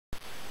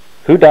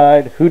Who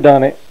died, who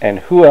done it, and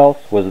who else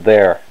was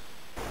there?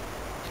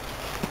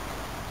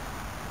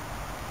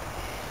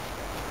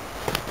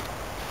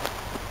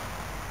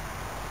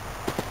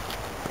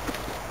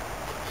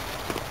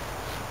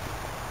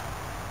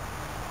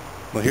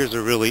 Well, here's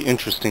a really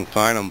interesting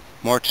find. I'm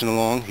marching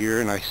along here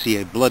and I see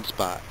a blood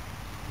spot.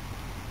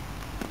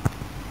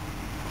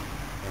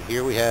 And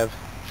here we have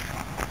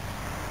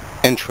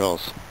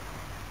entrails.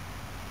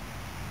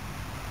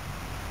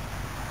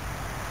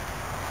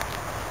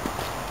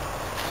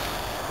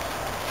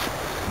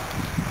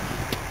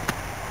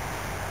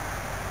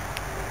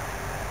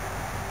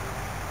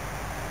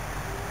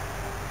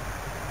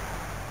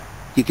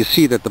 You can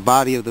see that the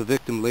body of the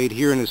victim laid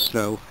here in the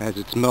snow as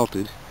it's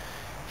melted.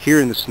 Here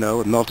in the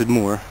snow it melted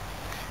more,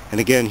 and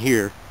again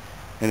here,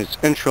 and its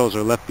entrails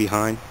are left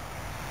behind.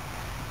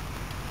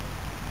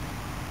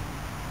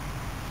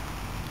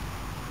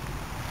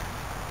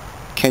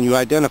 Can you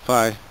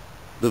identify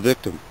the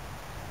victim?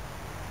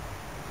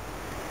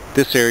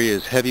 This area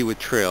is heavy with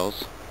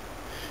trails,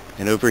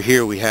 and over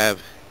here we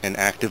have an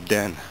active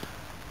den.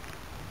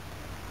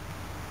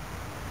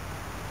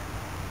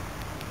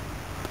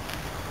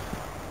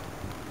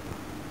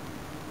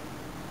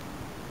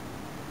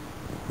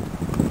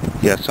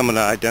 Yes, I'm going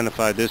to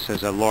identify this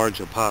as a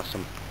large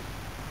opossum.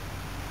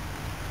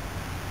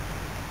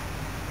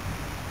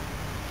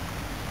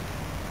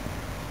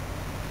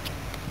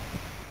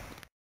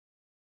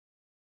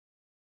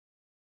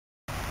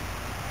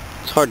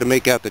 It's hard to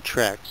make out the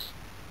tracks,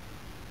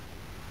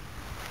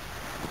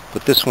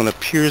 but this one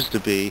appears to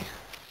be.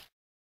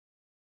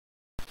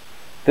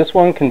 This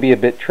one can be a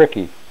bit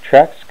tricky.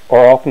 Tracks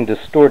are often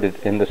distorted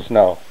in the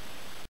snow.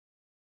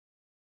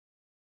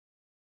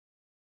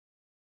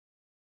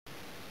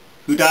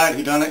 Who died,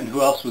 who done it, and who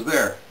else was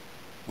there?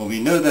 Well,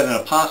 we know that an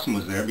opossum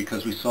was there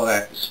because we saw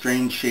that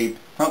strange shaped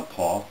front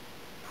paw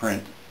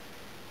print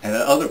and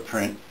that other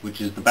print, which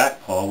is the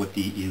back paw with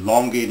the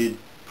elongated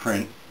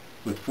print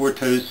with 4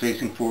 toes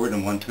facing forward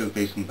and 1 toe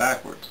facing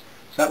backwards.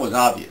 So that was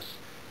obvious.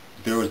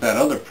 But there was that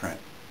other print.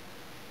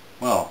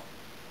 Well,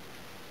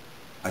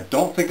 I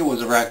don't think it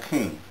was a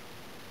raccoon,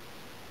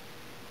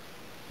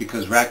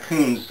 because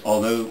raccoons,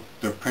 although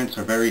their prints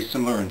are very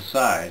similar in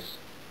size,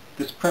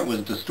 this print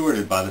was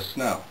distorted by the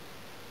snow.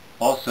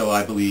 Also,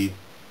 I believe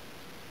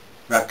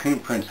raccoon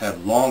prints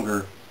have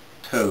longer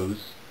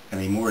toes and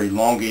a more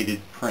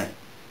elongated print.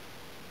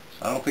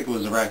 So I don't think it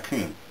was a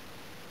raccoon.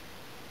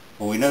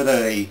 Well, we know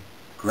that a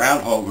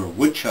groundhog or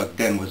woodchuck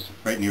den was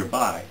right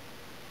nearby,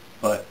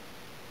 but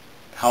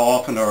how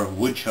often are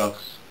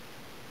woodchucks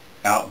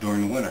out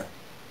during the winter?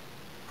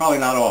 Probably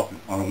not often.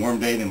 On a warm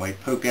day they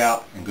might poke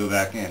out and go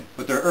back in,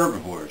 but they're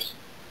herbivores.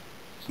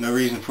 There's no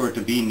reason for it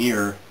to be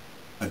near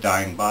a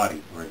dying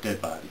body or a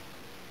dead body.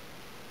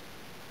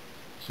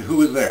 So who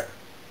was there?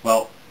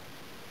 Well,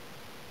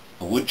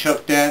 a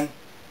woodchuck den,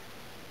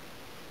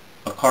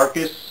 a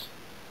carcass,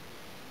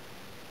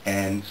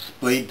 and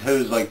splayed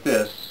toes like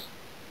this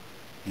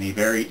in a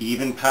very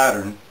even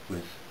pattern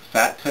with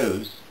fat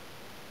toes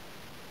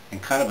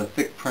and kind of a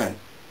thick print.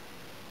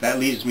 That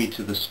leads me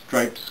to the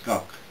striped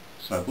skunk.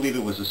 So I believe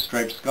it was a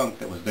striped skunk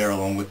that was there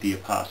along with the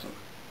opossum.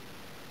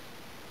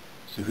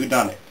 So who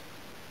done it?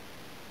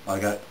 Well, I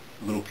got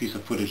a little piece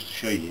of footage to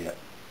show you yet.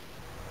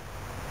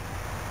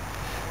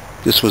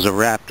 This was a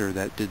raptor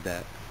that did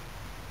that.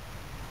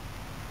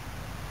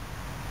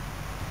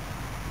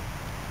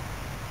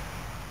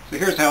 So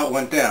here's how it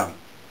went down.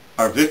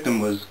 Our victim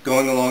was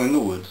going along in the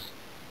woods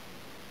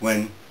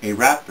when a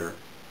raptor,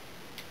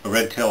 a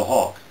red-tailed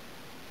hawk,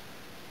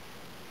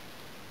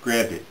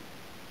 grabbed it,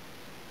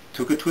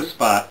 took it to a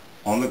spot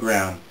on the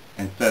ground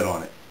and fed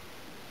on it.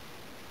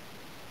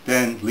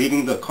 Then,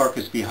 leaving the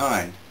carcass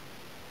behind,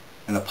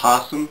 an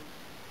opossum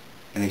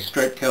and a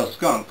striped-tailed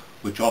skunk,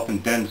 which often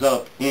dens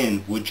up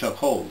in woodchuck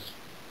holes,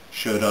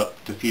 showed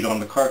up to feed on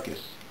the carcass,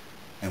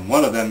 and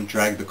one of them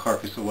dragged the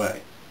carcass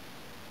away.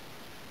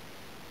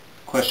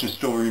 The question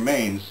still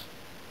remains,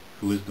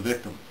 who is the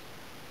victim?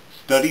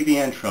 Study the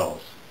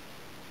entrails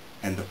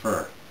and the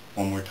fur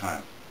one more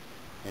time.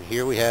 And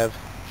here we have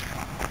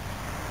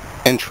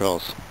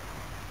entrails.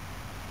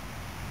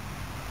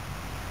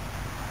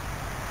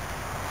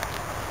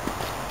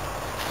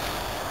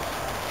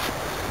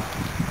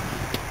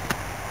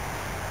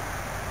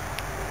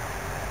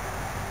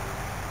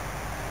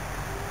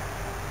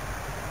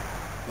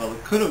 Well,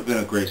 it could have been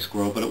a gray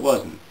squirrel, but it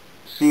wasn't.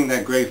 Seeing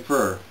that gray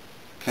fur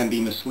can be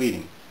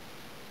misleading.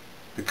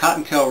 The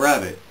cottontail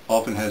rabbit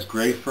often has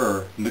gray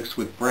fur mixed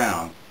with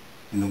brown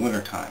in the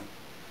wintertime.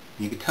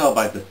 You can tell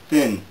by the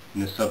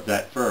thinness of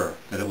that fur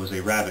that it was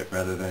a rabbit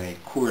rather than a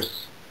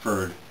coarse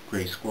furred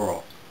gray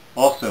squirrel.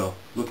 Also,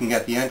 looking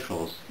at the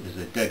entrails is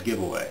a dead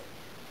giveaway.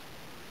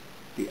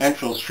 The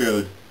entrails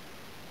showed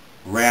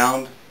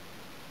round,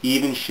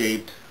 even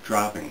shaped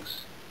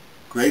droppings.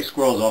 Gray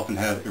squirrels often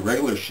have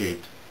irregular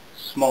shaped,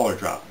 smaller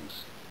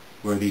droppings,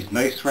 where these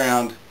nice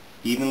round,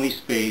 evenly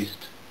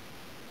spaced,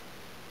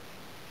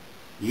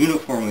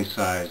 uniformly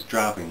sized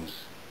droppings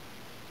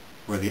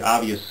were the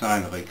obvious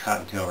sign of a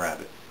cottontail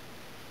rabbit.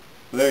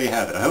 Well, there you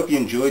have it. I hope you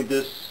enjoyed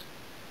this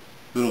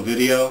little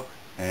video,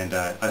 and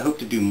I hope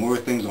to do more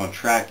things on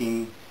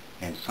tracking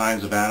and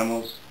signs of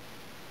animals.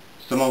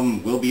 Some of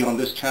them will be on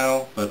this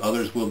channel, but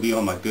others will be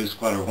on my Ghost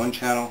Squatter 1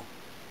 channel.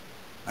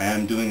 I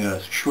am doing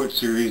a short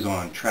series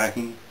on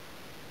tracking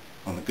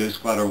on the Ghost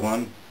Squatter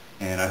 1,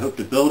 and I hope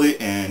to build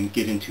it and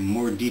get into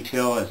more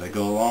detail as I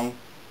go along,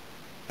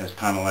 as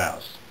time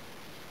allows.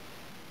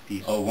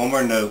 Peace. Oh, one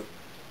more note.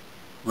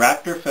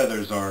 Raptor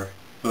feathers are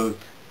both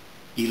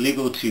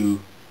illegal to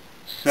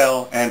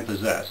sell and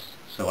possess,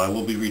 so I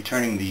will be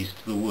returning these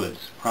to the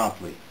woods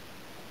promptly.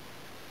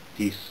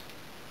 Peace.